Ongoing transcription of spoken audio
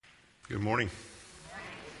Good morning.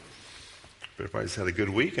 Everybody's had a good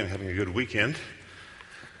week and having a good weekend.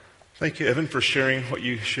 Thank you, Evan, for sharing what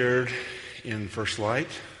you shared in First Light.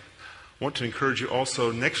 I want to encourage you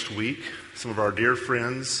also next week, some of our dear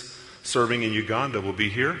friends serving in Uganda will be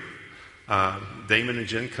here. Damon and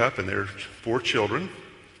Jen Cupp and their 4 children.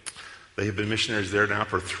 They have been missionaries there now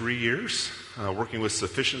for 3 years, working with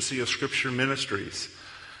Sufficiency of Scripture Ministries.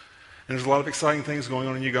 And there's a lot of exciting things going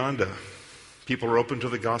on in Uganda. People are open to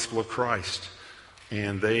the gospel of Christ,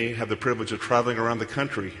 and they have the privilege of traveling around the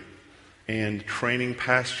country and training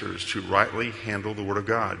pastors to rightly handle the Word of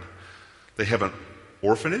God. They have an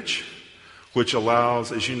orphanage, which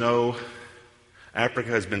allows, as you know,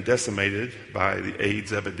 Africa has been decimated by the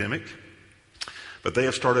AIDS epidemic, but they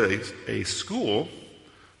have started a school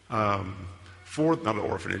not an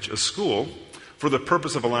orphanage, a school for the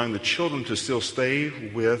purpose of allowing the children to still stay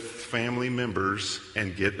with family members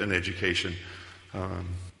and get an education.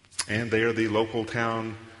 And they are the local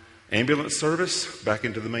town ambulance service back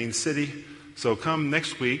into the main city. So come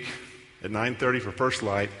next week at 9:30 for First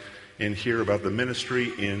Light and hear about the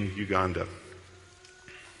ministry in Uganda.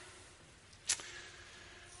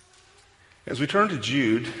 As we turn to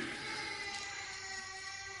Jude,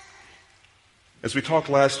 as we talked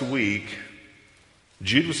last week,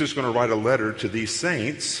 Jude was just going to write a letter to these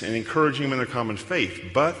saints and encouraging them in their common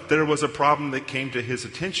faith. But there was a problem that came to his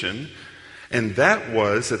attention, and that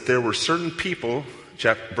was that there were certain people,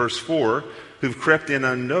 verse 4, who've crept in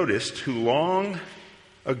unnoticed, who long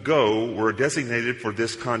ago were designated for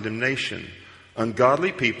this condemnation.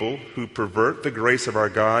 Ungodly people who pervert the grace of our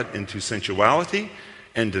God into sensuality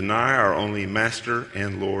and deny our only Master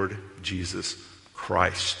and Lord Jesus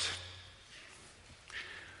Christ.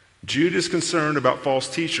 Jude is concerned about false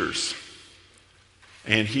teachers,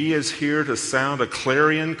 and he is here to sound a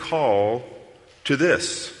clarion call to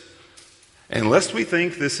this. And lest we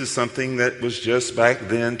think this is something that was just back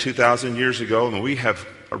then, 2,000 years ago, and we have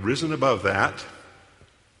arisen above that,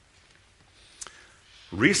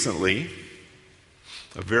 recently,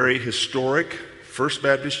 a very historic First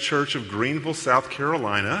Baptist Church of Greenville, South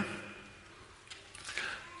Carolina,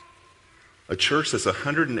 a church that's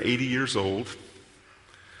 180 years old,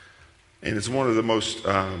 and is one of the most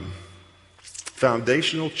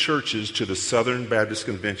foundational churches to the Southern Baptist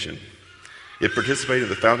Convention. It participated in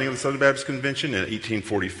the founding of the Southern Baptist Convention in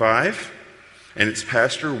 1845, and its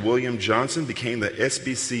pastor, William Johnson, became the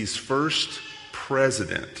SBC's first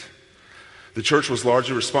president. The church was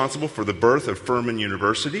largely responsible for the birth of Furman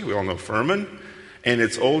University. We all know Furman. And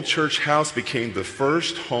its old church house became the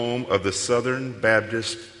first home of the Southern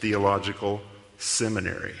Baptist Theological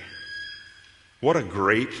Seminary. What a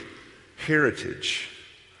great heritage.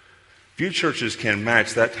 Few churches can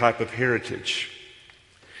match that type of heritage.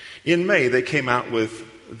 In May, they came out with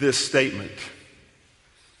this statement.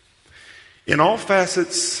 In all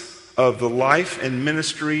facets of the life and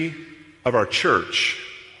ministry of our church,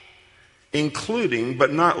 including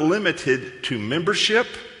but not limited to membership,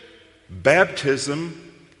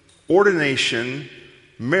 baptism, ordination,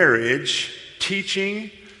 marriage,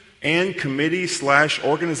 teaching, and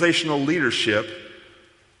committee/organizational leadership,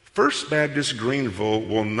 First Baptist Greenville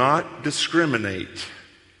will not discriminate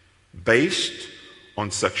based on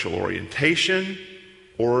sexual orientation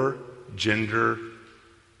or gender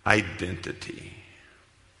identity.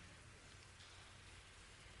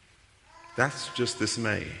 That's just this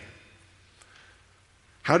May.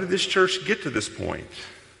 How did this church get to this point?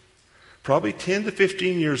 Probably 10 to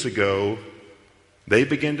 15 years ago, they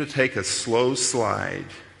began to take a slow slide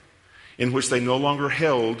in which they no longer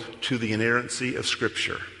held to the inerrancy of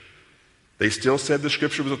Scripture. They still said the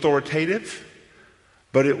Scripture was authoritative,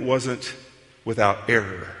 but it wasn't without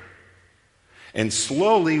error. And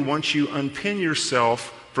slowly, once you unpin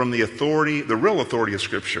yourself from the authority, the real authority of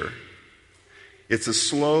Scripture, it's a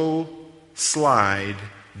slow slide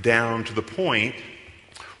down to the point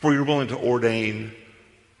where you're willing to ordain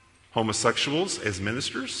homosexuals as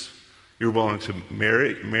ministers, you're willing to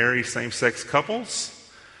marry same-sex couples,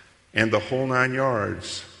 and the whole 9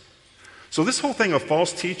 yards. So this whole thing of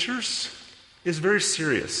false teachers is very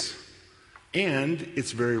serious, and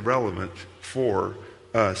it's very relevant for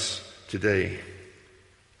us today.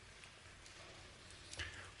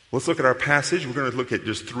 Let's look at our passage. We're going to look at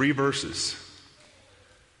just 3 verses.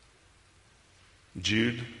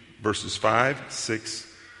 Jude, verses 5, 6,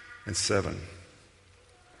 and 7.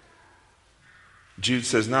 Jude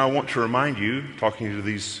says, "Now I want to remind you," talking to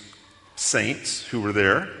these saints who were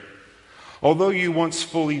there, "although you once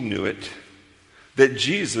fully knew it, that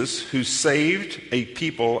Jesus, who saved a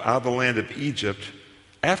people out of the land of Egypt,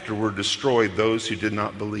 afterward destroyed those who did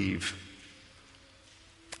not believe.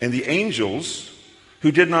 And the angels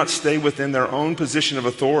who did not stay within their own position of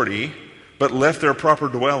authority, but left their proper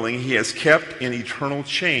dwelling, he has kept in eternal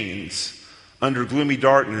chains under gloomy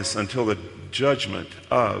darkness until the judgment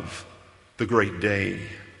of the great day.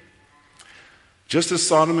 Just as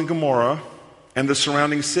Sodom and Gomorrah and the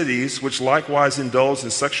surrounding cities, which likewise indulged in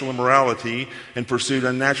sexual immorality and pursued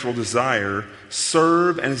unnatural desire,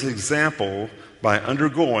 serve as an example by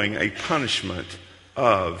undergoing a punishment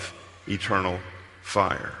of eternal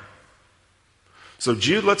fire. So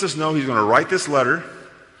Jude lets us know he's going to write this letter,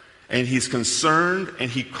 and he's concerned, and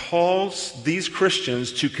he calls these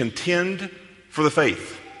Christians to contend for the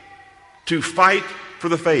faith, to fight for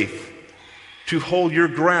the faith, to hold your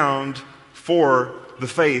ground for the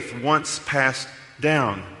faith once passed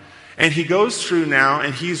down. And he goes through now,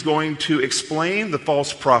 and he's going to explain the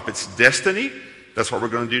false prophet's destiny. That's what we're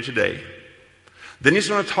going to do today. Then he's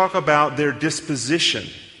going to talk about their disposition,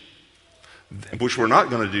 which we're not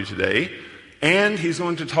going to do today. And he's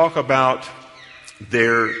going to talk about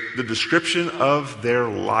the description of their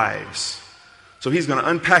lives. So he's going to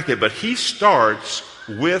unpack it, but he starts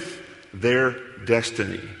with their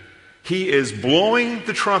destiny. He is blowing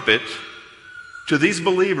the trumpet to these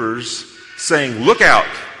believers, saying, look out.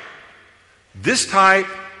 This type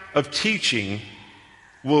of teaching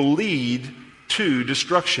will lead to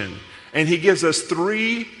destruction. And he gives us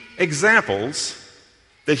 3 examples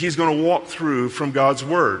that he's going to walk through from God's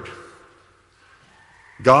Word.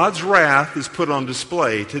 God's wrath is put on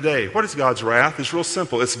display today. What is God's wrath? It's real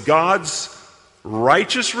simple. It's God's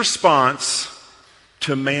righteous response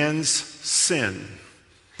to man's sin.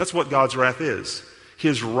 That's what God's wrath is.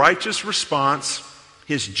 His righteous response,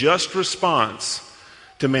 his just response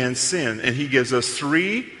to man's sin. And he gives us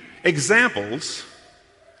 3 examples,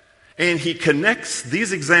 and he connects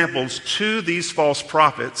these examples to these false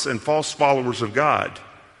prophets and false followers of God.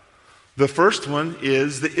 The first one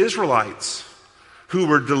is the Israelites, who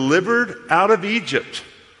were delivered out of Egypt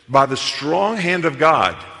by the strong hand of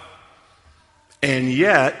God, and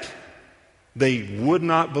yet they would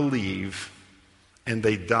not believe, and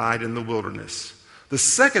they died in the wilderness. The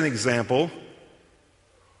second example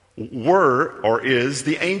is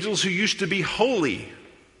the angels who used to be holy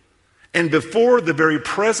and before the very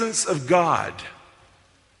presence of God,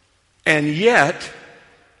 and yet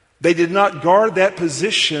they did not guard that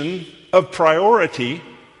position of priority,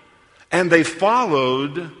 and they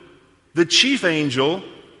followed the chief angel,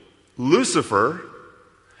 Lucifer,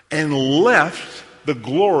 and left the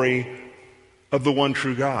glory of the one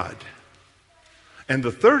true God. And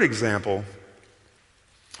the third example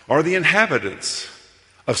are the inhabitants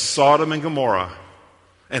of Sodom and Gomorrah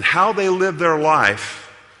and how they lived their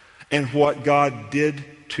life and what God did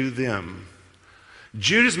to them.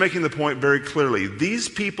 Jude is making the point very clearly. These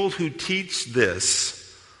people who teach this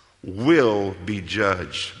will be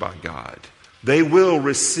judged by God. They will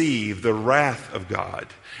receive the wrath of God.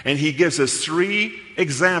 And he gives us 3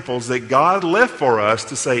 examples that God left for us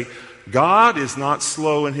to say, God is not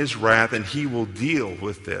slow in his wrath, and he will deal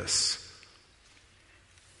with this.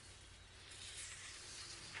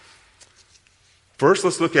 First,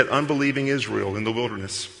 let's look at unbelieving Israel in the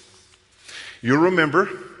wilderness. You'll remember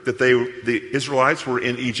that the Israelites were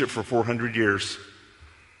in Egypt for 400 years.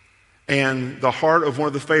 And the heart of one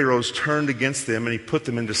of the pharaohs turned against them, and he put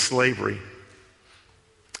them into slavery.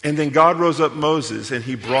 And then God rose up Moses, and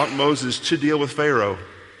he brought Moses to deal with Pharaoh.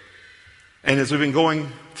 And as we've been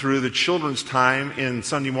going through the children's time in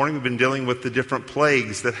Sunday morning, we've been dealing with the different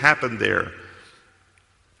plagues that happened there.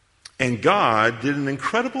 And God did an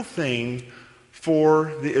incredible thing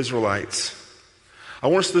for the Israelites. I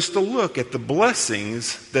want us just to look at the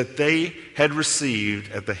blessings that they had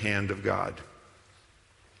received at the hand of God.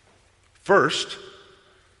 First,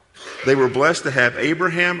 they were blessed to have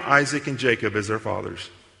Abraham, Isaac, and Jacob as their fathers.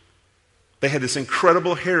 They had this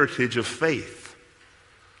incredible heritage of faith.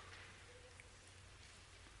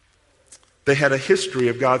 They had a history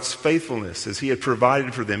of God's faithfulness as he had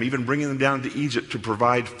provided for them, even bringing them down to Egypt to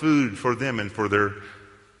provide food for them and for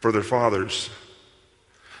their fathers.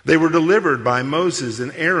 They were delivered by Moses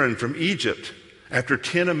and Aaron from Egypt after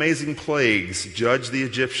 10 amazing plagues judged the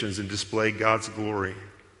Egyptians and displayed God's glory.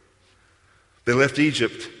 They left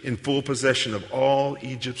Egypt in full possession of all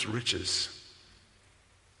Egypt's riches.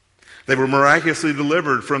 They were miraculously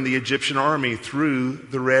delivered from the Egyptian army through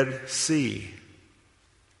the Red Sea.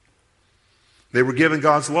 They were given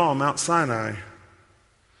God's law on Mount Sinai,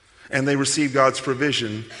 and they received God's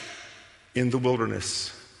provision in the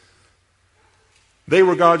wilderness. They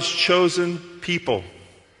were God's chosen people.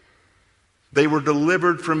 They were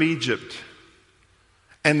delivered from Egypt.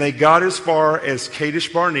 And they got as far as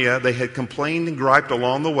Kadesh Barnea. They had complained and griped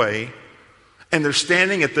along the way. And they're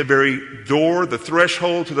standing at the very door, the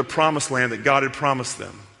threshold to the promised land that God had promised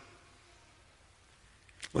them.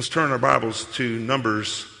 Let's turn our Bibles to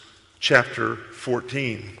Numbers chapter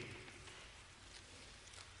 14.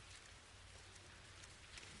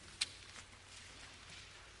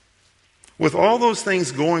 With all those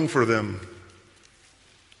things going for them,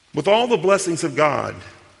 with all the blessings of God,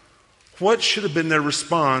 what should have been their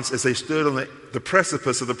response as they stood on the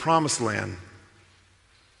precipice of the promised land?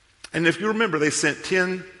 And if you remember, they sent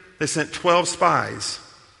 12 spies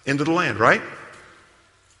into the land, right?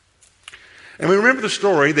 And we remember the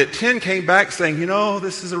story that 10 came back saying,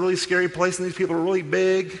 this is a really scary place and these people are really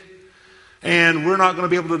big and we're not going to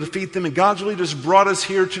be able to defeat them and God's really just brought us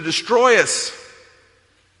here to destroy us.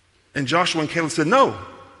 And Joshua and Caleb said, no,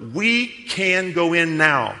 we can go in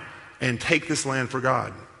now and take this land for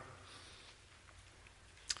God.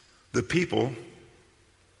 The people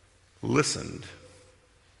listened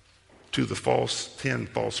to the 10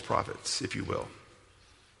 false prophets, if you will.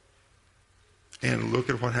 And look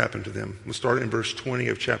at what happened to them. We'll start in verse 20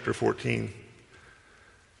 of chapter 14.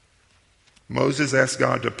 Moses asked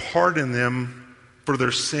God to pardon them for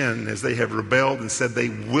their sin as they have rebelled and said they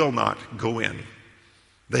will not go in.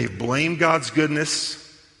 They blamed God's goodness.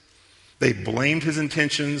 They blamed his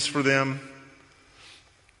intentions for them.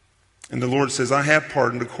 And the Lord says, I have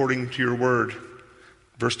pardoned according to your word.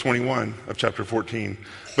 Verse 21 of chapter 14.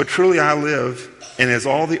 But truly I live, and as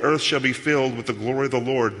all the earth shall be filled with the glory of the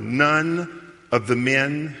Lord, none of the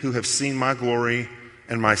men who have seen my glory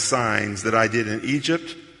and my signs that I did in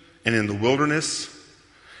Egypt and in the wilderness,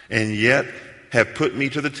 and yet have put me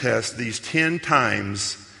to the test these 10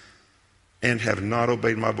 times and have not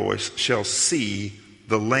obeyed my voice, shall see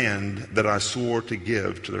the land that I swore to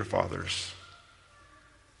give to their fathers.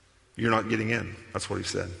 You're not getting in. That's what he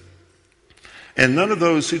said. And none of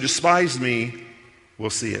those who despise me will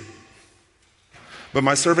see it. But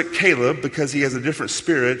my servant Caleb, because he has a different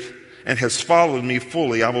spirit and has followed me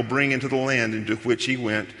fully, I will bring into the land into which he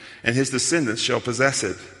went, and his descendants shall possess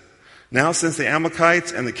it. Now since the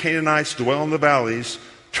Amalekites and the Canaanites dwell in the valleys,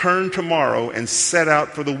 turn tomorrow and set out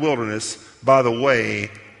for the wilderness by the way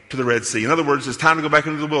to the Red Sea. In other words, it's time to go back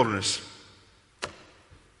into the wilderness.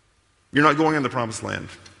 You're not going in the promised land.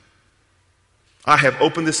 I have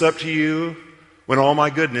opened this up to you when all my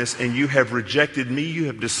goodness, and you have rejected me, you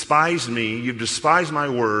have despised me, you've despised my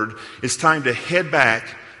word. It's time to head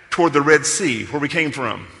back toward the Red Sea, where we came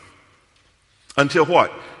from. Until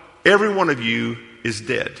what? Every one of you is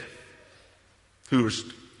dead. Who is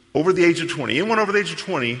over the age of 20. Anyone over the age of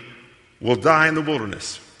 20 will die in the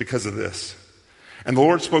wilderness because of this. And the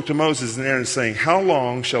Lord spoke to Moses and Aaron, saying, how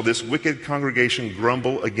long shall this wicked congregation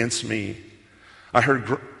grumble against me? I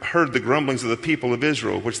heard the grumblings of the people of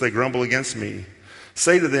Israel, which they grumble against me.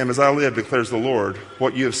 Say to them, as I live, declares the Lord,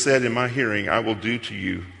 what you have said in my hearing I will do to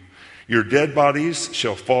you. Your dead bodies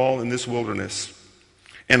shall fall in this wilderness.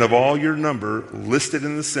 And of all your number, listed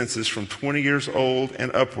in the census from 20 years old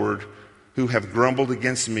and upward, who have grumbled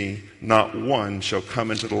against me, not one shall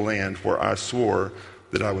come into the land where I swore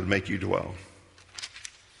that I would make you dwell,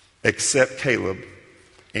 except Caleb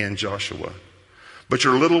and Joshua. But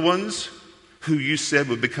your little ones, who you said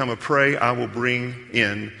would become a prey, I will bring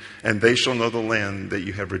in, and they shall know the land that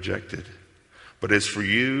you have rejected. But as for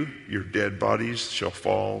you, your dead bodies shall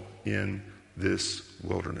fall in this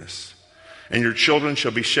wilderness. And your children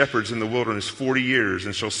shall be shepherds in the wilderness 40 years,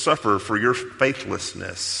 and shall suffer for your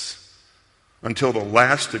faithlessness until the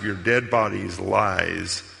last of your dead bodies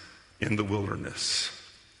lies in the wilderness.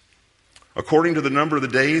 According to the number of the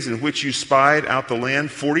days in which you spied out the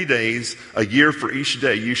land, 40 days, a year for each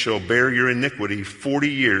day, you shall bear your iniquity 40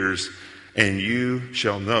 years, and you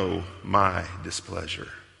shall know my displeasure.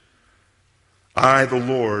 I, the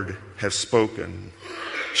Lord, have spoken.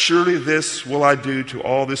 Surely this will I do to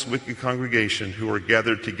all this wicked congregation who are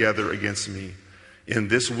gathered together against me. In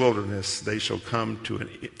this wilderness they shall come to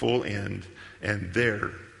a full end, and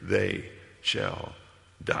there they shall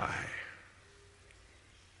die.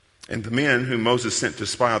 And the men whom Moses sent to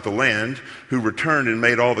spy out the land, who returned and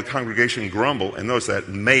made all the congregation grumble, and notice that,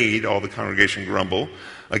 made all the congregation grumble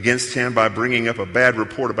against him by bringing up a bad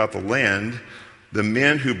report about the land, the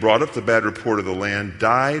men who brought up the bad report of the land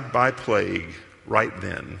died by plague right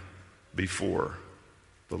then before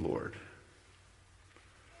the Lord.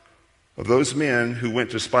 Of those men who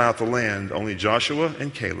went to spy out the land, only Joshua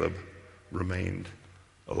and Caleb remained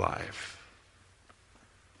alive.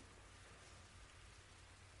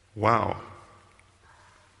 Wow.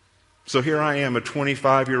 So here I am, a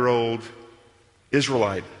 25-year-old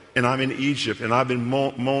Israelite, and I'm in Egypt, and I've been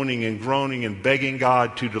moaning and groaning and begging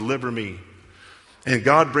God to deliver me. And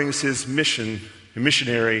God brings his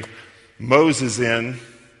missionary, Moses in,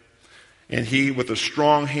 and he, with a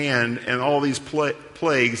strong hand and all these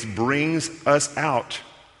plagues, brings us out.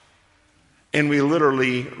 And we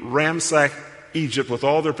literally ransack Egypt with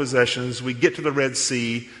all their possessions. We get to the Red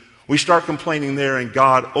Sea. We start complaining there, and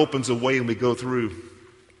God opens a way and we go through.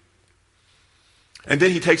 And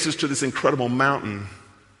then he takes us to this incredible mountain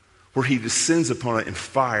where he descends upon it in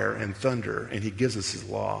fire and thunder, and he gives us his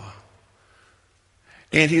law.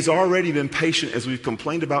 And he's already been patient as we've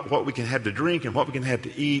complained about what we can have to drink and what we can have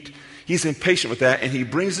to eat. He's been patient with that, and he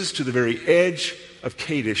brings us to the very edge of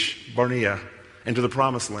Kadesh Barnea and to the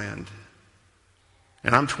promised land.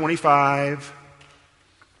 And I'm 25,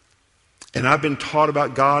 and I've been taught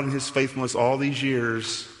about God and his faithfulness all these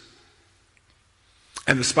years.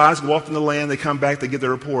 And the spies go off in the land, they come back, they give their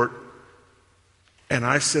report. And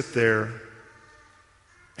I sit there,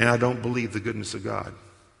 and I don't believe the goodness of God.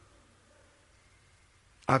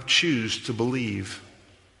 I choose to believe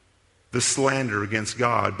the slander against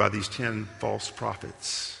God by these 10 false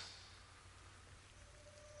prophets.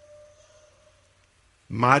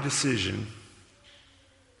 My decision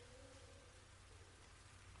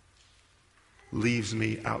leaves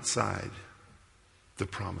me outside the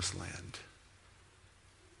promised land,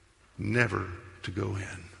 never to go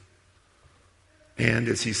in. And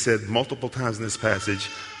as he said multiple times in this passage,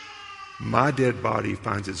 my dead body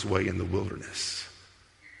finds its way in the wilderness.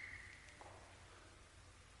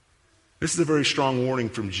 This is a very strong warning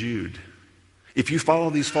from Jude. If you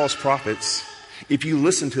follow these false prophets, if you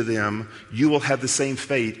listen to them, you will have the same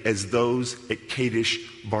fate as those at Kadesh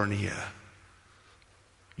Barnea.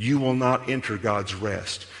 You will not enter God's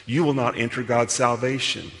rest. You will not enter God's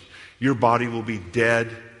salvation. Your body will be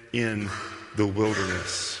dead in the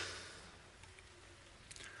wilderness.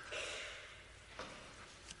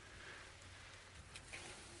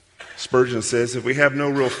 Spurgeon says, if we have no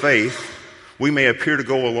real faith, we may appear to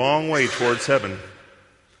go a long way towards heaven,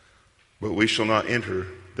 but we shall not enter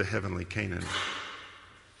the heavenly Canaan.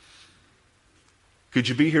 Could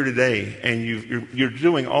you be here today and you're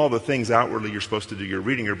doing all the things outwardly you're supposed to do? You're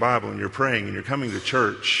reading your Bible and you're praying and you're coming to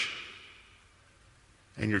church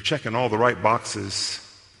and you're checking all the right boxes,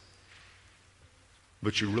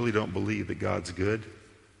 but you really don't believe that God's good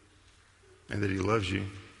and that he loves you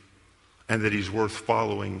and that he's worth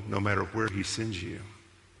following no matter where he sends you.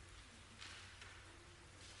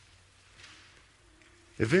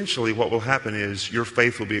 Eventually, what will happen is your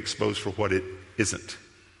faith will be exposed for what it isn't.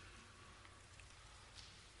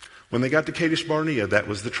 When they got to Kadesh Barnea, that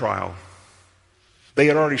was the trial. They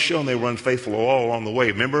had already shown they were unfaithful all along the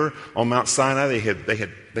way. Remember, on Mount Sinai,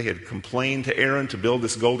 they had complained to Aaron to build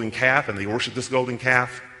this golden calf, and they worshiped this golden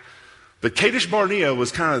calf. But Kadesh Barnea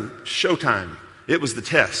was kind of showtime. It was the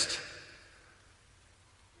test.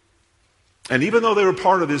 And even though they were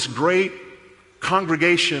part of this great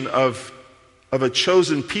congregation of a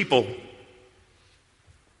chosen people,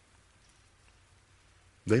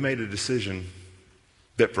 they made a decision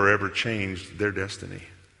that forever changed their destiny.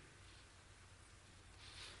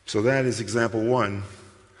 So that is example one.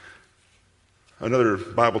 Another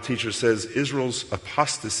Bible teacher says Israel's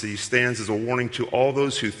apostasy stands as a warning to all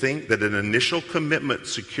those who think that an initial commitment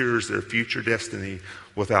secures their future destiny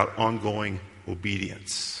without ongoing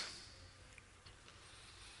obedience.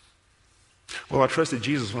 Well, I trusted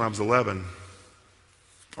Jesus when I was 11.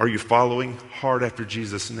 Are you following hard after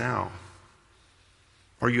Jesus now?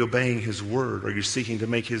 Are you obeying his word? Are you seeking to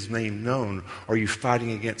make his name known? Are you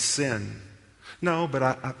fighting against sin? No, but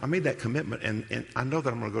I made that commitment, and I know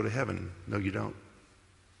that I'm going to go to heaven. No, you don't.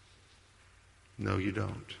 No, you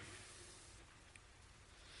don't.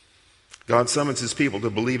 God summons his people to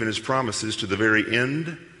believe in his promises to the very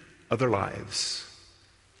end of their lives.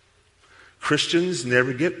 Christians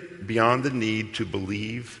never get beyond the need to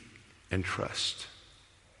believe and trust.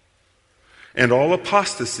 And all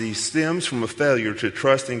apostasy stems from a failure to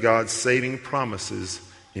trust in God's saving promises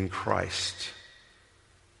in Christ.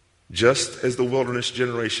 Just as the wilderness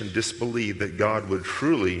generation disbelieved that God would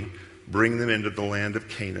truly bring them into the land of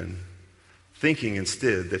Canaan, thinking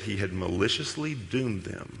instead that he had maliciously doomed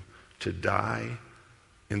them to die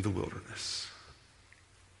in the wilderness.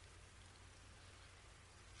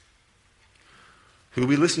 Who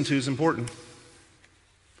we listen to is important.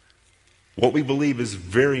 What we believe is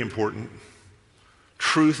very important.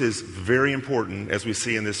 Truth is very important, as we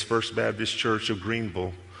see in this First Baptist Church of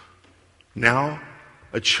Greenville. Now,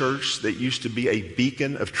 a church that used to be a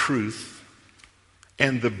beacon of truth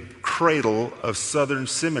and the cradle of Southern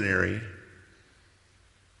Seminary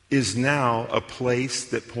is now a place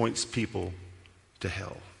that points people to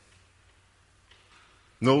hell.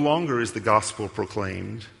 No longer is the gospel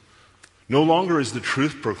proclaimed. No longer is the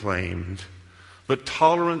truth proclaimed. but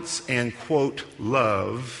tolerance and, quote,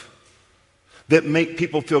 love that make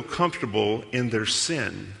people feel comfortable in their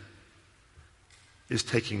sin is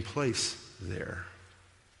taking place there.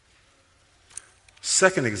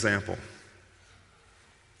 Second example,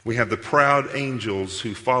 we have the proud angels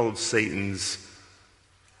who followed Satan's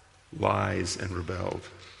lies and rebelled.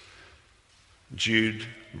 Jude,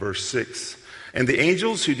 verse 6. And the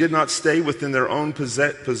angels who did not stay within their own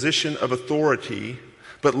position of authority,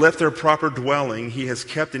 but left their proper dwelling, he has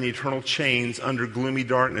kept in eternal chains under gloomy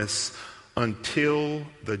darkness until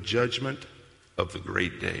the judgment of the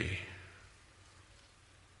great day.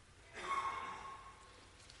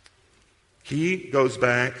 He goes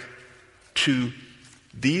back to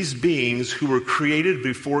these beings who were created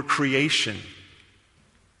before creation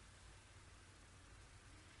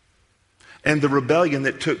and the rebellion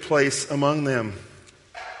that took place among them.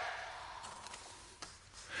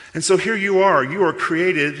 And so here you are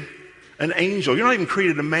created an angel. You're not even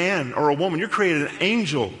created a man or a woman, you're created an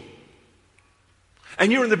angel.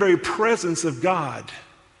 And you're in the very presence of God.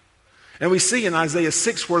 And we see in Isaiah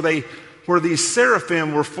 6 where these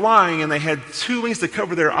seraphim were flying and they had two wings to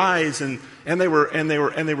cover their eyes and they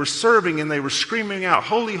were serving and they were screaming out,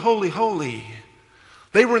 "Holy, holy, holy."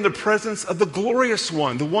 They were in the presence of the glorious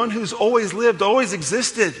one, the one who's always lived, always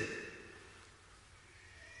existed.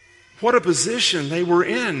 What a position they were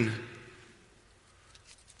in.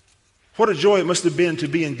 What a joy it must have been to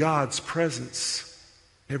be in God's presence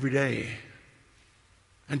every day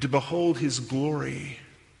and to behold his glory.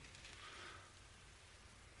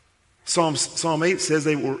 Psalm 8 says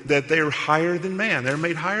that they are higher than man. They're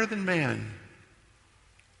made higher than man.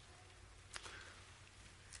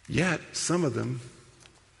 Yet, some of them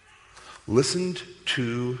listened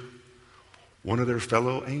to one of their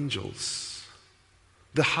fellow angels,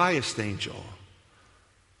 the highest angel,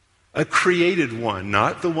 a created one,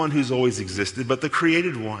 not the one who's always existed, but the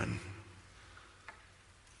created one.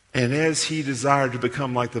 And as he desired to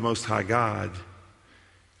become like the Most High God,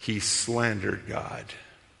 he slandered God.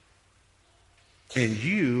 And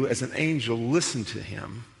you, as an angel, listened to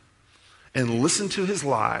him and listened to his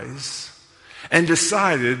lies and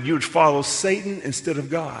decided you would follow Satan instead of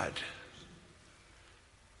God.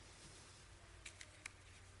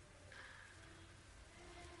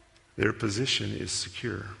 Their position is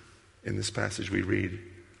secure. In this passage we read,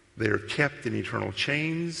 they are kept in eternal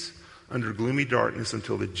chains under gloomy darkness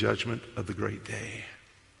until the judgment of the great day.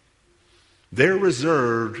 They're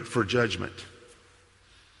reserved for judgment.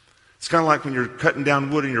 It's kind of like when you're cutting down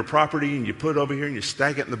wood in your property and you put it over here and you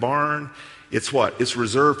stack it in the barn. It's what? It's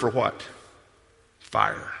reserved for what?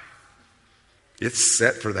 Fire. It's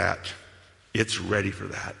set for that. It's ready for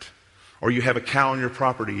that. Or you have a cow on your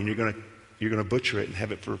property and you're going to butcher it and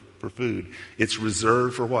have it for food. It's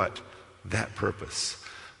reserved for what? That purpose.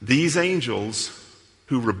 These angels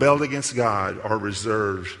who rebelled against God are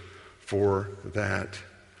reserved for that.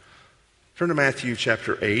 Turn to Matthew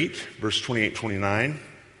chapter 8, verse 28-29.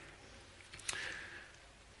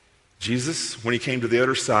 Jesus, when he came to the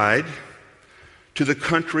other side, to the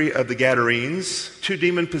country of the Gadarenes, two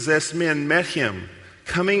demon-possessed men met him,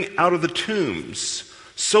 coming out of the tombs,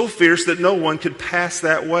 so fierce that no one could pass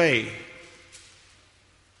that way.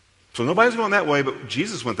 So nobody's going that way, but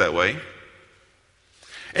Jesus went that way.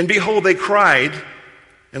 And behold, they cried,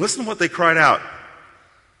 and listen to what they cried out.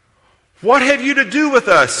 "What have you to do with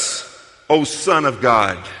us, O Son of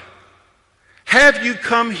God? Have you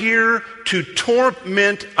come here to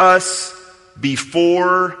torment us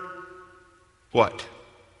before what?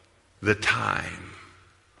 The time?"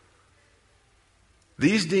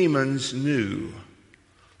 These demons knew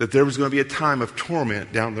that there was going to be a time of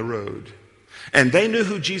torment down the road. And they knew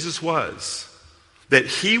who Jesus was, that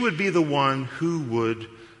he would be the one who would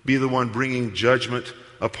be the one bringing judgment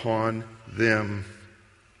upon them.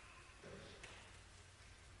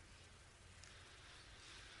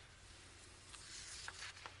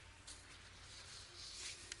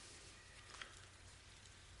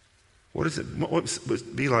 What would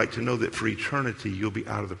it be like to know that for eternity you'll be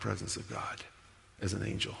out of the presence of God as an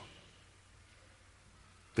angel?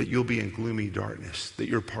 That you'll be in gloomy darkness, that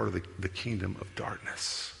you're part of the kingdom of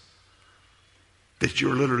darkness, that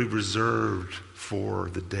you're literally reserved for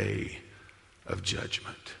the day of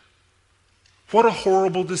judgment. What a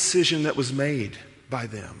horrible decision that was made by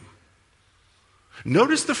them.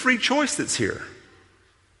 Notice the free choice that's here.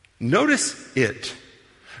 Notice it.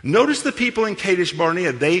 Notice the people in Kadesh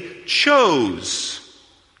Barnea. They chose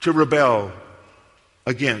to rebel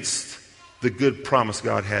against the good promise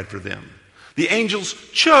God had for them. The angels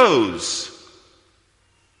chose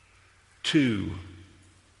to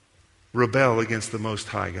rebel against the Most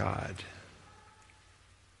High God.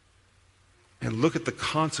 and look at the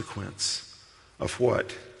consequence of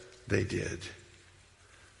what they did.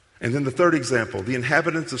 And then the third example, the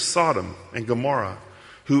inhabitants of Sodom and Gomorrah,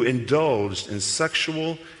 who indulged in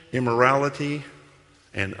sexual immorality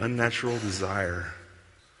and unnatural desire.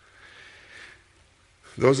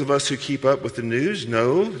 Those of us who keep up with the news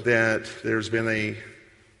know that there's been a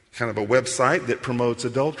kind of a website that promotes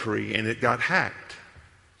adultery, and it got hacked.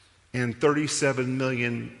 And 37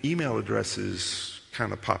 million email addresses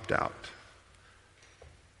kind of popped out.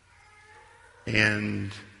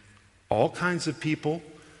 And all kinds of people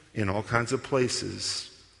in all kinds of places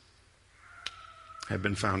have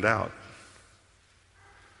been found out.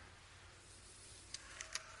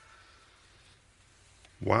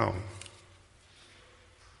 Wow.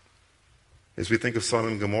 As we think of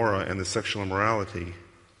Sodom and Gomorrah and the sexual immorality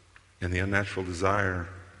and the unnatural desire,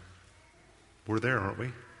 we're there, aren't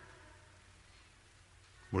we?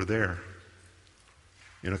 We're there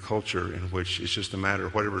in a culture in which it's just a matter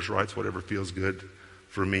of whatever's right, whatever feels good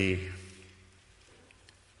for me.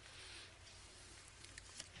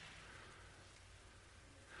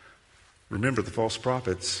 Remember, the false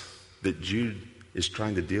prophets that Jude is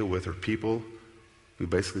trying to deal with are people who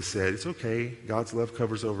basically said, it's okay, God's love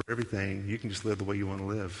covers over everything. You can just live the way you want to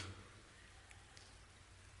live.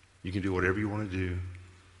 You can do whatever you want to do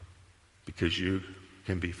because you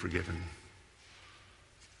can be forgiven.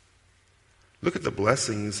 Look at the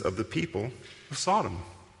blessings of the people of Sodom.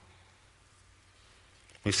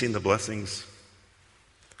 We've seen the blessings.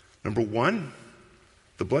 Number one,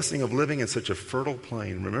 the blessing of living in such a fertile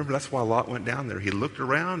plain. Remember, that's why Lot went down there. He looked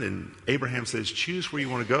around, and Abraham says, choose where you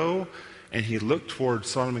want to go. And he looked toward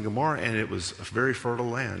Sodom and Gomorrah, and it was a very fertile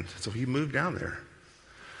land. So he moved down there.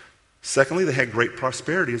 Secondly, they had great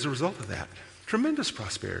prosperity as a result of that. Tremendous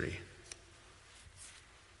prosperity.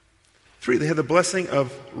 3, they had the blessing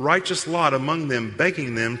of righteous Lot among them,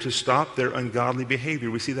 begging them to stop their ungodly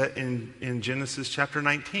behavior. We see that in Genesis chapter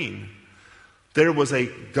 19. There was a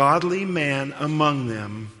godly man among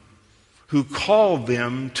them who called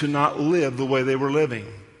them to not live the way they were living.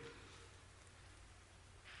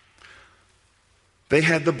 They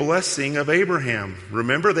had the blessing of Abraham.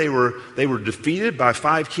 Remember, they were defeated by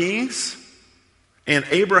 5 kings. And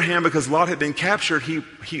Abraham, because Lot had been captured,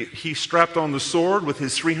 he strapped on the sword with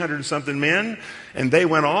his 300-something men, and they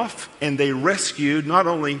went off, and they rescued not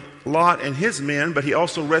only Lot and his men, but he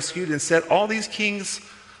also rescued and set all these kings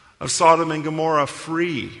of Sodom and Gomorrah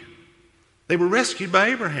free. They were rescued by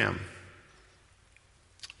Abraham.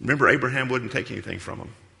 Remember, Abraham wouldn't take anything from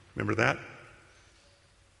them. Remember that?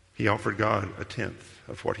 He offered God a tenth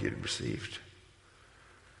of what he had received.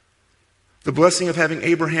 The blessing of having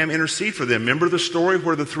Abraham intercede for them. Remember the story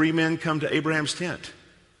where the 3 men come to Abraham's tent?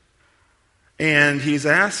 And he's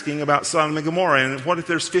asking about Sodom and Gomorrah. And what if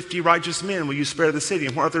there's 50 righteous men? Will you spare the city?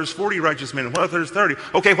 And what if there's 40 righteous men? And what if there's 30?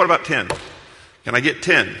 Okay, what about 10? Can I get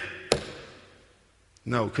 10?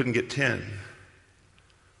 No, couldn't get 10.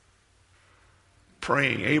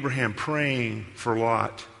 Praying, Abraham praying for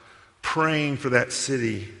Lot, praying for that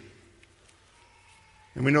city.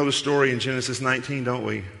 And we know the story in Genesis 19, don't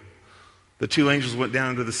we? The 2 angels went down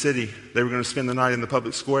into the city. They were going to spend the night in the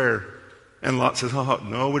public square. And Lot says, oh,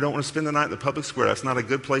 no, we don't want to spend the night in the public square. That's not a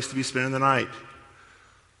good place to be spending the night.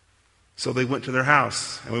 So they went to their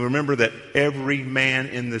house. And we remember that every man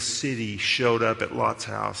in the city showed up at Lot's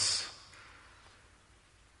house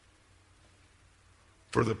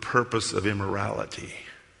for the purpose of immorality.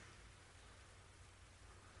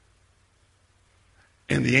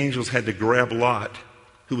 And the angels had to grab Lot,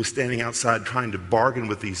 who was standing outside trying to bargain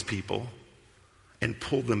with these people, and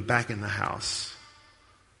pull them back in the house.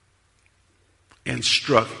 And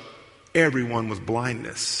struck everyone with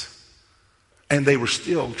blindness. And they were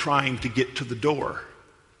still trying to get to the door.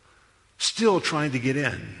 Still trying to get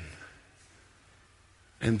in.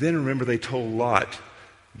 And then remember, they told Lot,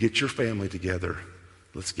 get your family together.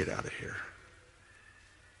 Let's get out of here.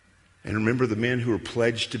 And remember the men who were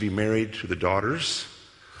pledged to be married to the daughters?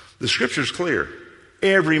 The scripture's clear.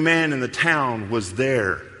 Every man in the town was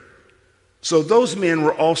there. So those men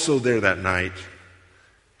were also there that night.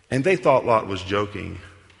 And they thought Lot was joking.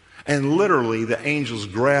 And literally, the angels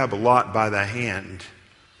grab Lot by the hand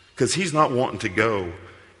because he's not wanting to go.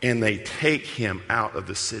 And they take him out of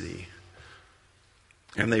the city.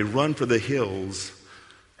 And they run for the hills.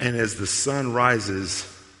 And as the sun rises,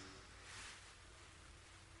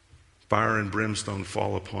 fire and brimstone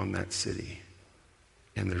fall upon that city.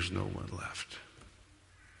 And there's no one left.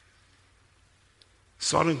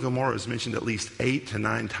 Sodom and Gomorrah is mentioned at least 8 to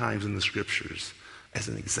 9 times in the scriptures as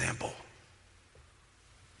an example.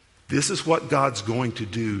 This is what God's going to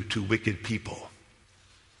do to wicked people.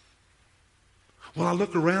 Well, I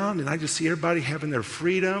look around and I just see everybody having their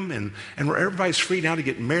freedom, and where everybody's free now to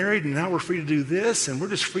get married, and now we're free to do this, and we're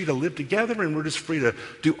just free to live together, and we're just free to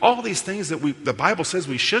do all these things that the Bible says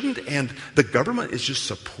we shouldn't, and the government is just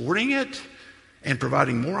supporting it and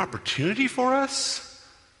providing more opportunity for us.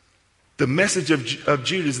 The message of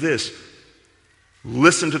Jude is this: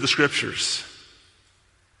 listen to the scriptures.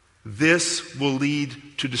 This will lead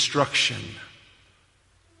to destruction.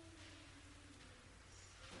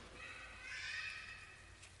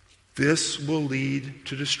 This will lead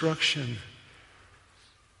to destruction.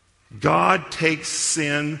 God takes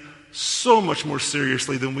sin so much more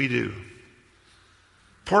seriously than we do.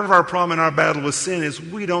 Part of our problem in our battle with sin is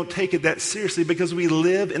we don't take it that seriously because we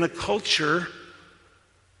live in a culture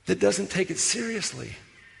that doesn't take it seriously.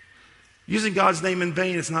 Using God's name in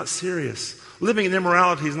vain is not serious. Living in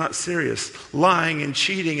immorality is not serious. Lying and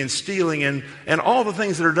cheating and stealing and all the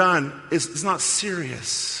things that are done is not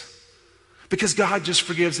serious. Because God just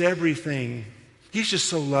forgives everything. He's just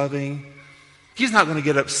so loving. He's not going to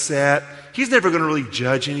get upset. He's never going to really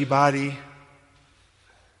judge anybody.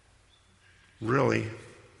 Really.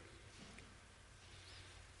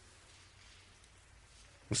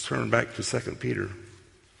 Let's turn back to 2 Peter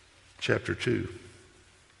chapter 2.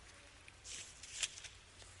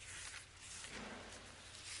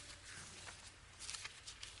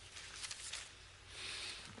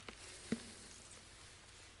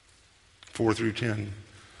 (4 through 10).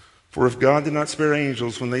 For if God did not spare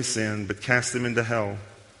angels when they sinned, but cast them into hell,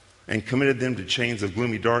 and committed them to chains of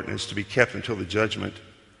gloomy darkness to be kept until the judgment,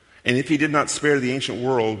 and if he did not spare the ancient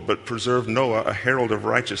world, but preserved Noah, a herald of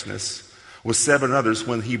righteousness, with 7 others,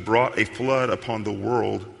 when he brought a flood upon the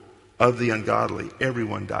world of the ungodly,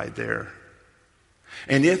 everyone died there.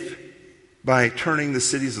 And if by turning the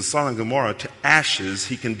cities of Sodom and Gomorrah to ashes,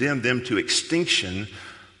 he condemned them to extinction,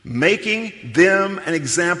 making them an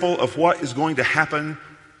example of what is going to happen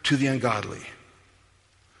to the ungodly.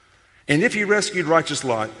 And if he rescued righteous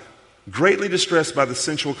Lot, greatly distressed by the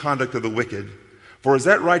sensual conduct of the wicked, for as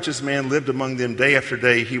that righteous man lived among them day after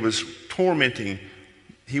day, he was tormenting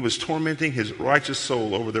his righteous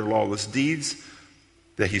soul over their lawless deeds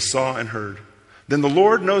that he saw and heard. Then the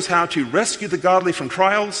Lord knows how to rescue the godly from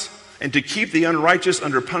trials and to keep the unrighteous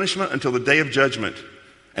under punishment until the day of judgment,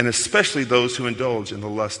 and especially those who indulge in the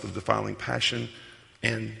lust of defiling passion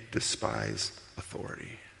and despise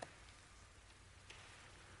authority.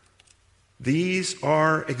 These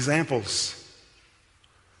are examples.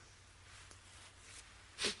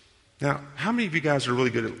 Now, how many of you guys are really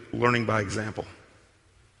good at learning by example?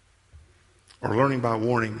 Or learning by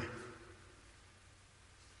warning?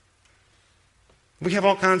 We have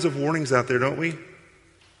all kinds of warnings out there, don't we?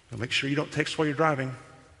 Now make sure you don't text while you're driving.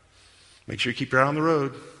 Make sure you keep your eye on the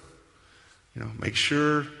road. Make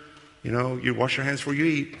sure, you wash your hands before you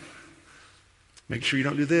eat. Make sure you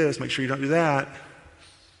don't do this. Make sure you don't do that.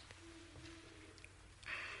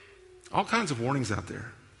 All kinds of warnings out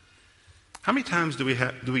there. How many times do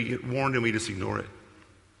we get warned and we just ignore it?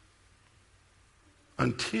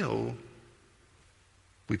 Until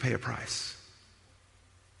we pay a price.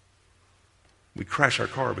 We crash our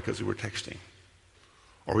car because we were texting.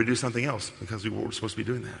 Or we do something else because we weren't supposed to be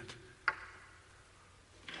doing that.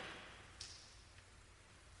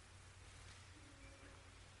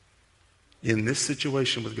 In this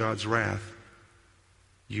situation with God's wrath,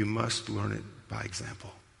 you must learn it by example.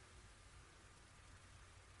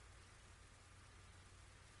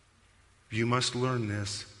 You must learn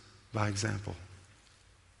this by example.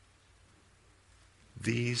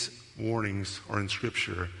 These warnings are in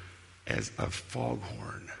Scripture as a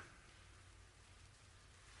foghorn.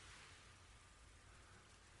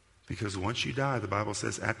 Because once you die, the Bible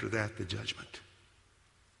says after that, the judgment.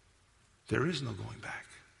 There is no going back.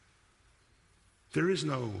 There is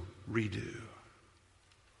no redo.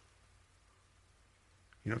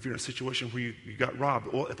 If you're in a situation where you got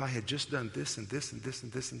robbed, well, if I had just done this and this and this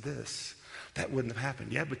and this and this, that wouldn't have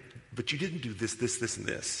happened. Yeah, but you didn't do this, this, this, and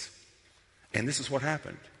this. And this is what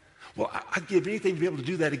happened. Well, I'd give anything to be able to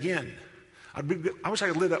do that again. I wish I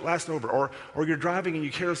could live that last over. Or you're driving and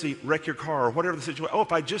you carelessly wreck your car, or whatever the situation. Oh,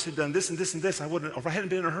 if I just had done this and this and this, I wouldn't. Or if I hadn't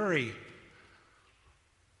been in a hurry.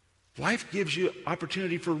 Life gives you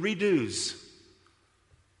opportunity for redos.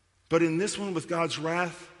 But in this one with God's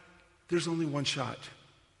wrath, there's only one shot.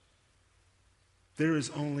 There is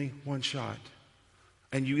only one shot.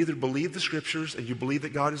 And you either believe the Scriptures and you believe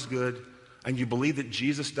that God is good, and you believe that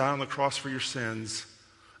Jesus died on the cross for your sins,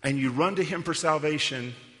 and you run to Him for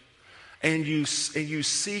salvation, and you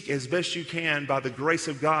seek as best you can by the grace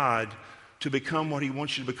of God to become what He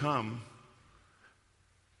wants you to become.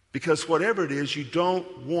 Because whatever it is, you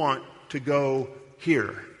don't want to go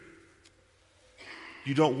here.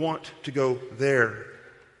 You don't want to go there.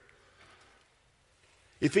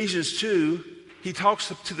 Ephesians 2, he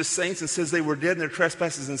talks to the saints and says they were dead in their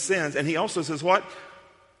trespasses and sins. And he also says what?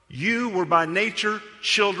 You were by nature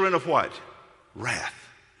children of what? Wrath.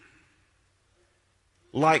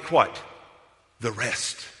 Like what? The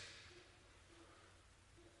rest.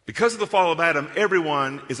 Because of the fall of Adam,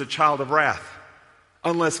 everyone is a child of wrath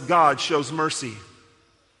unless God shows mercy.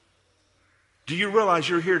 Do you realize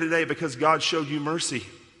you're here today because God showed you mercy?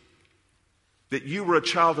 That you were a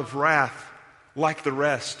child of wrath like the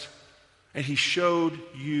rest, and he showed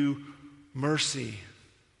you mercy.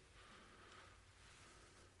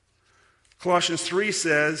 Colossians 3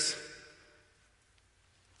 says,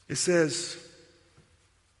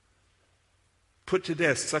 put to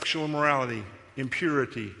death sexual immorality,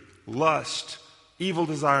 impurity, lust, evil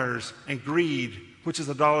desires, and greed, which is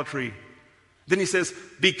idolatry. Then he says,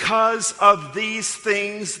 because of these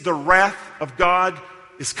things, the wrath of God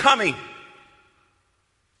is coming.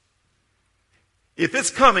 If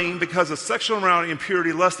it's coming because of sexual immorality,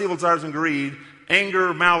 impurity, lust, evil desires, and greed,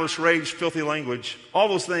 anger, malice, rage, filthy language, all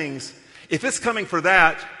those things, if it's coming for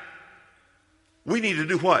that, we need to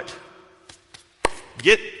do what?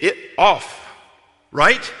 Get it off,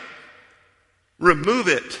 right? Remove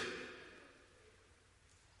it.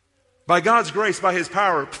 By God's grace, by his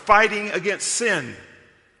power, fighting against sin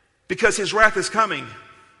because his wrath is coming.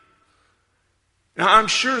 Now, I'm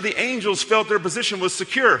sure the angels felt their position was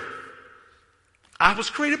secure. I was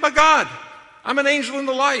created by God. I'm an angel in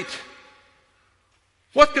the light.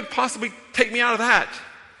 What could possibly take me out of that?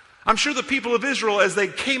 I'm sure the people of Israel, as they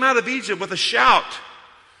came out of Egypt with a shout,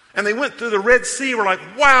 and they went through the Red Sea, were like,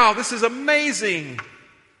 wow, this is amazing.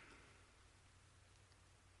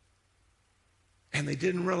 And they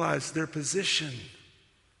didn't realize their position.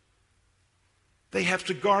 They have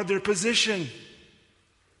to guard their position.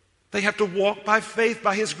 They have to walk by faith,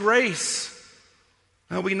 by his grace.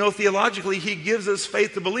 Now, we know theologically he gives us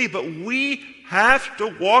faith to believe, but we have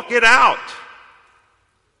to walk it out.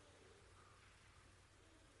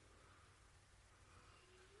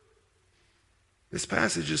 This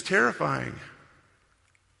passage is terrifying.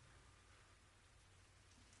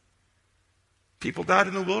 People died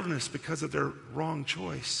in the wilderness because of their wrong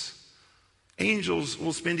choice. Angels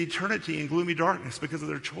will spend eternity in gloomy darkness because of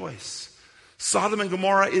their choice. Sodom and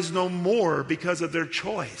Gomorrah is no more because of their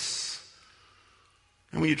choice.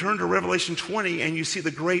 And when you turn to Revelation 20 and you see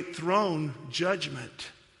the great throne judgment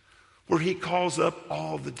where he calls up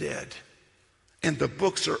all the dead and the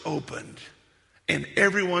books are opened and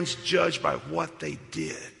everyone's judged by what they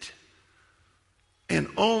did. And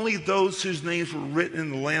only those whose names were written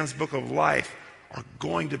in the Lamb's book of life are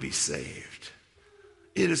going to be saved.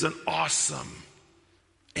 It is an awesome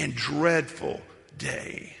and dreadful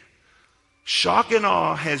day. Shock and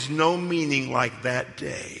awe has no meaning like that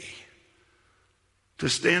day. To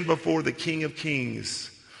stand before the King of Kings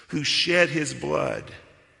who shed his blood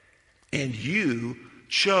and you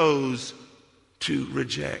chose to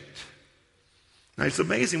reject. Now, it's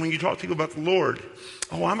amazing when you talk to people about the Lord.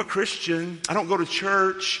 Oh, I'm a Christian. I don't go to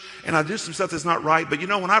church and I do some stuff that's not right. But you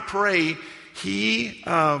know, when I pray, He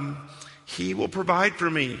will provide for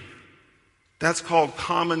me. That's called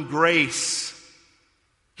common grace.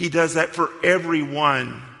 He does that for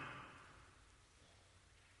everyone.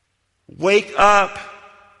 Wake up.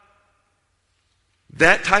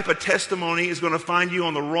 That type of testimony is going to find you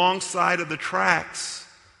on the wrong side of the tracks.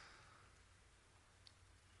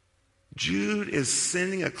 Jude is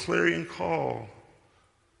sending a clarion call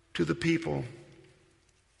to the people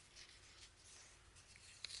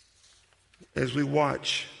as we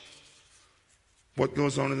watch what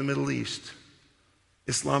goes on in the Middle East.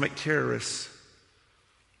 Islamic terrorists,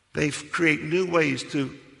 they create new ways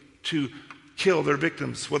to kill their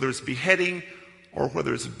victims, whether it's beheading or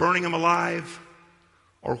whether it's burning them alive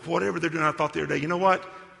or whatever they're doing. I thought the other day, you know what?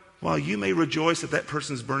 While you may rejoice that that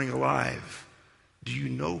person's burning alive, do you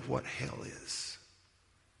know what hell is?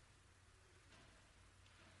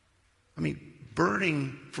 I mean,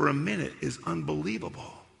 burning for a minute is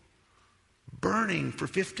unbelievable. Burning for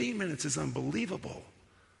 15 minutes is unbelievable.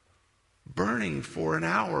 Burning for an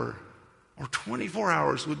hour or 24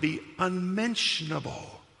 hours would be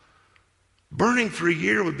unmentionable. Burning for a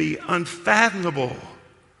year would be unfathomable.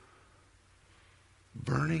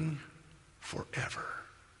 Burning forever.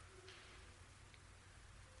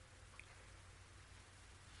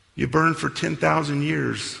 You burn for 10,000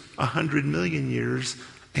 years, 100 million years,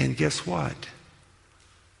 and guess what?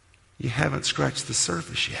 You haven't scratched the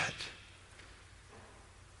surface yet.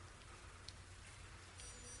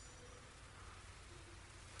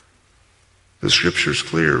 The scripture's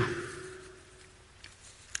clear.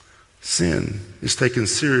 sin is taken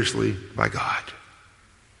seriously by God.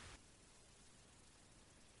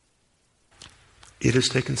 It is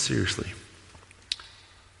taken seriously.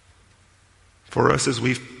 For us, as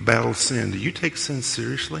we battle sin, do you take sin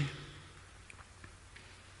seriously?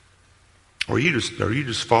 Or you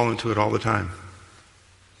just fall into it all the time?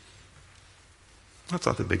 That's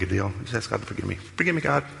not that big a deal. Just ask God to forgive me. Forgive me,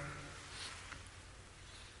 God.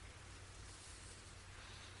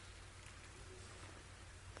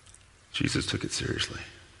 Jesus took it seriously.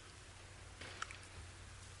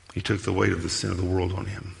 He took the weight of the sin of the world on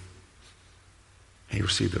him. He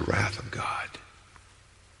received the wrath of God.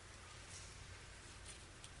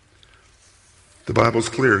 The Bible's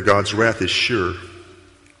clear. God's wrath is sure.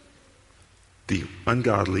 The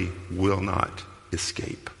ungodly will not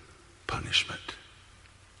escape punishment.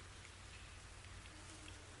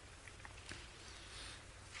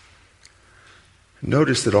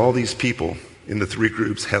 Notice that all these people in the three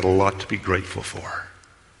groups had a lot to be grateful for,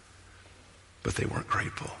 but they weren't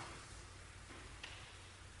grateful.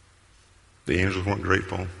 The angels weren't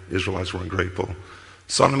grateful. Israelites weren't grateful.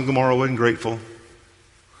 Sodom and Gomorrah wasn't grateful.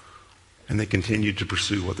 And they continued to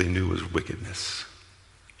pursue what they knew was wickedness.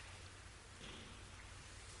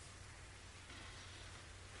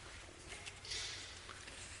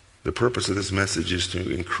 The purpose of this message is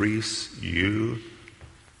to increase you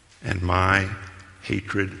and my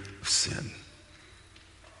hatred of sin.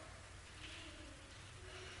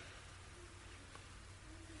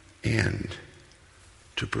 And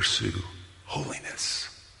to pursue holiness.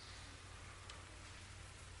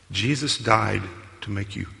 Jesus died to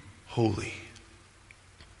make you holy.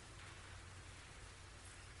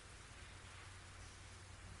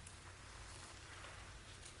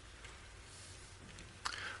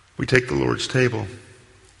 We take the Lord's table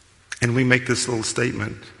and we make this little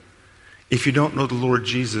statement. If you don't know the Lord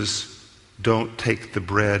Jesus, don't take the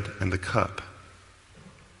bread and the cup.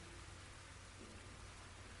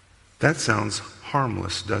 That sounds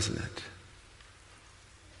harmless, doesn't it?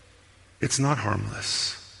 It's not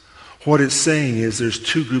harmless. What it's saying is there's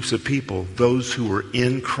two groups of people, those who are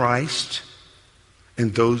in Christ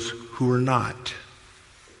and those who are not.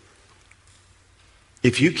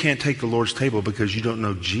 If you can't take the Lord's table because you don't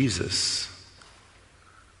know Jesus,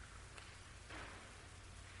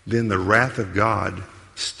 then the wrath of God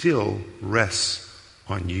still rests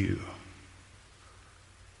on you.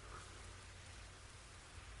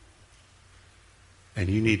 And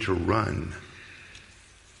you need to run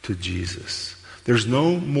to Jesus. There's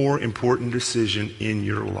no more important decision in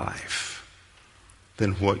your life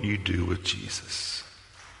than what you do with Jesus.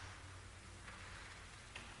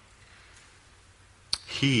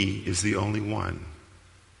 He is the only one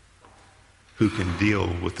who can deal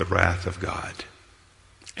with the wrath of God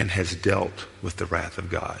and has dealt with the wrath of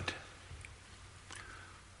God.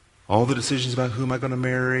 All the decisions about who am I going to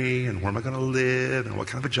marry and where am I going to live and what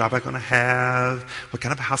kind of a job am I going to have, what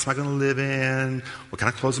kind of a house am I going to live in, what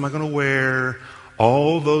kind of clothes am I going to wear,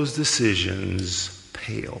 all those decisions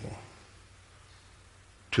pale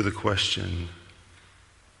to the question,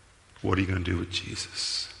 what are you going to do with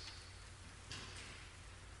Jesus?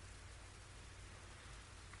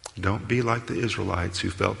 Don't be like the Israelites who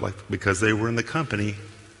felt like because they were in the company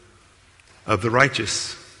of the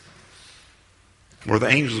righteous, or the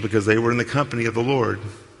angels because they were in the company of the Lord,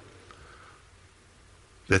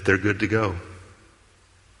 that they're good to go.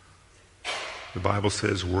 The Bible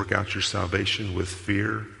says, work out your salvation with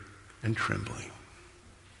fear and trembling.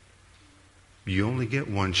 You only get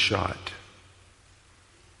one shot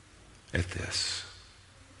at this.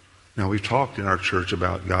 Now, we've talked in our church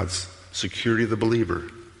about God's security of the believer.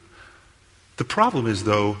 The problem is,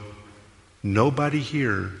 though, nobody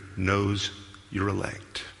here knows you're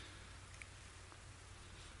elect.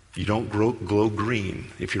 You don't glow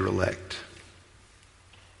green if you're elect.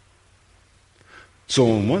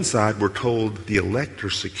 So on one side, we're told the elect are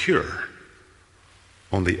secure.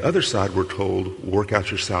 On the other side, we're told work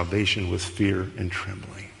out your salvation with fear and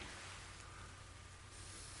trembling.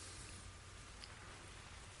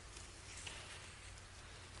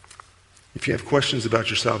 If you have questions about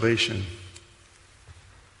your salvation,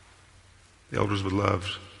 the elders would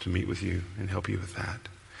love to meet with you and help you with that.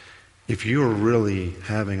 If you are really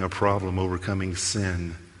having a problem overcoming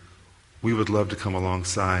sin, we would love to come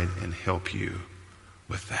alongside and help you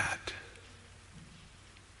with that.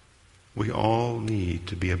 We all need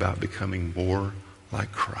to be about becoming more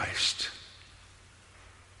like Christ.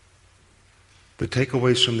 The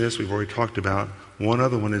takeaways from this we've already talked about. One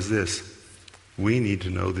other one is this. We need to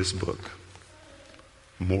know this book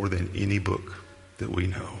more than any book that we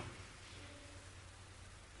know.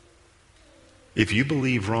 If you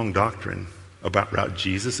believe wrong doctrine, about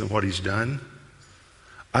Jesus and what he's done,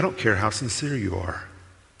 I don't care how sincere you are,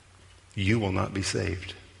 you will not be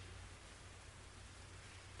saved.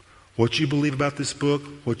 What you believe about this book,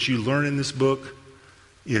 what you learn in this book,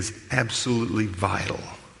 is absolutely vital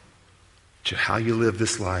to how you live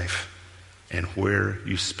this life and where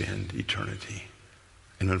you spend eternity.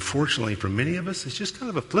 And unfortunately, for many of us, it's just kind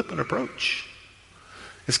of a flippant approach.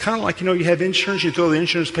 It's kind of like, you have insurance, you throw the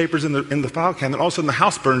insurance papers in the file cabinet, all of a sudden the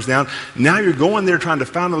house burns down. Now you're going there trying to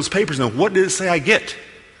find those papers. Now, what did it say I get?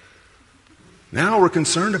 Now we're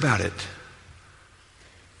concerned about it.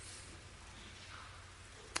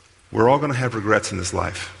 We're all going to have regrets in this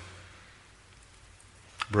life.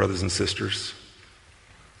 Brothers and sisters,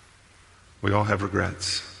 we all have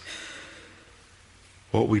regrets.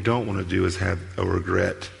 What we don't want to do is have a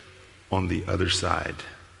regret on the other side.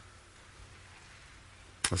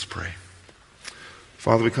 Let's pray.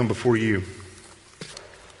 Father, we come before you.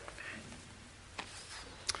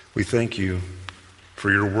 We thank you for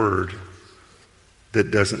your word that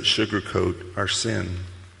doesn't sugarcoat our sin,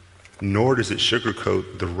 nor does it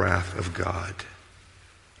sugarcoat the wrath of God.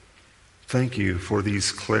 Thank you for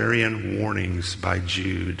these clarion warnings by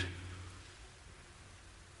Jude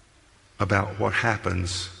about what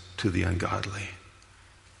happens to the ungodly.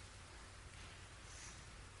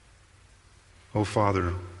 Oh,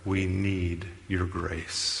 Father, we need your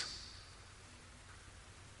grace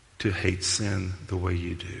to hate sin the way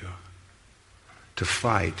you do, to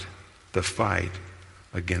fight the fight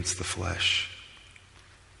against the flesh.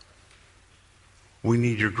 We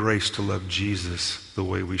need your grace to love Jesus the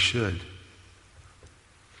way we should.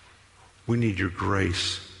 We need your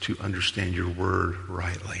grace to understand your word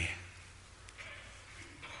rightly.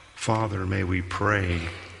 Father, may we pray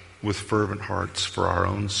with fervent hearts for our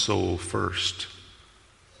own soul first,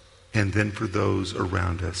 and then for those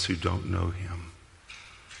around us who don't know him.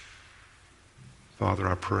 Father,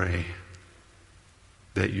 I pray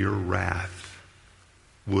that your wrath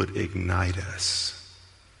would ignite us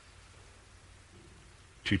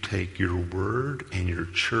to take your word and your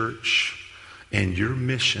church and your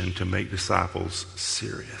mission to make disciples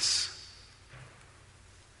serious.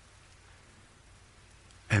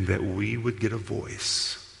 And that we would get a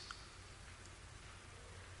voice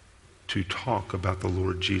to talk about the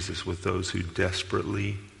Lord Jesus with those who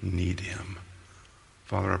desperately need him.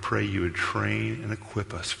 Father, I pray you would train and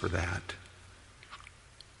equip us for that.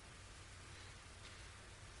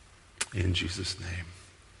 In Jesus' name,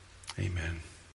 amen.